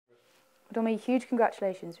Domi, huge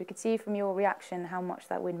congratulations. We could see from your reaction how much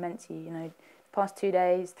that win meant to you. You know, the past 2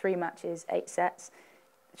 days, 3 matches, 8 sets.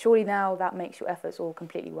 Surely now that makes your efforts all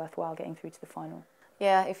completely worthwhile getting through to the final.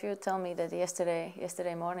 Yeah, if you tell me that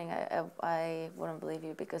yesterday morning, I wouldn't believe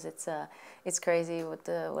you, because it's crazy what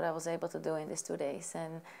I was able to do in these 2 days,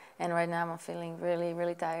 and right now I'm feeling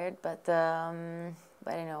really tired, but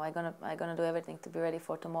you know, I'm gonna do everything to be ready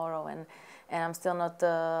for tomorrow, and I'm still not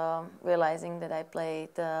realizing that I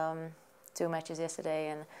played 2 matches yesterday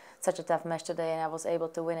and such a tough match today, and I was able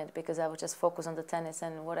to win it because I was just focused on the tennis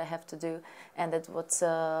and what I have to do, and that's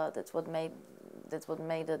what made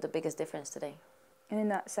the biggest difference today. And in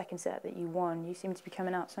that second set that you won, you seemed to be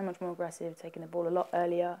coming out so much more aggressive, taking the ball a lot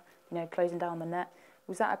earlier, you know, closing down the net.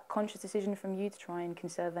 Was that a conscious decision from you to try and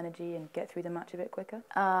conserve energy and get through the match a bit quicker?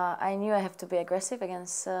 I knew I have to be aggressive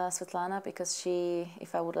against Svetlana, because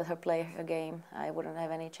if I would let her play her game, I wouldn't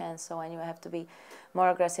have any chance. So I knew I have to be more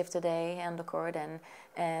aggressive today on the court,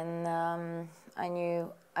 and I knew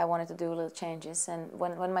I wanted to do little changes. And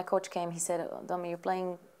when my coach came, he said, "Domi, you're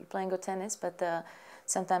playing good tennis, but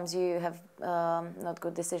sometimes you have not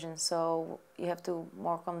good decisions. So you have to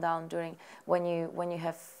more calm down during when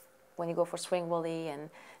you go for swing volley,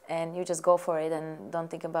 and you just go for it and don't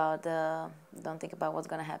think about what's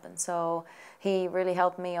going to happen." So he really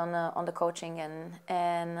helped me on the coaching,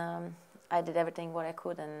 and I did everything what I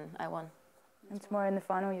could, and I won. And tomorrow in the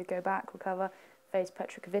final, you go back, recover, face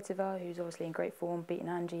Petra Kvitova, who's obviously in great form, beating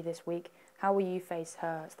Angie this week. How will you face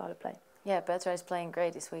her style of play? Yeah, Petra is playing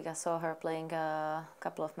great this week. I saw her playing a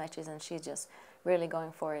couple of matches, and she's just really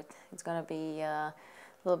going for it. It's going to be a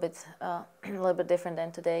little bit different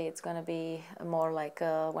than today. It's going to be more like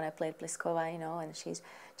when I played Pliskova, you know, and she's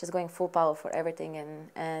just going full power for everything,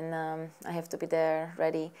 and I have to be there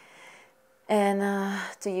ready, and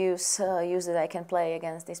to use that I can play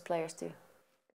against these players too.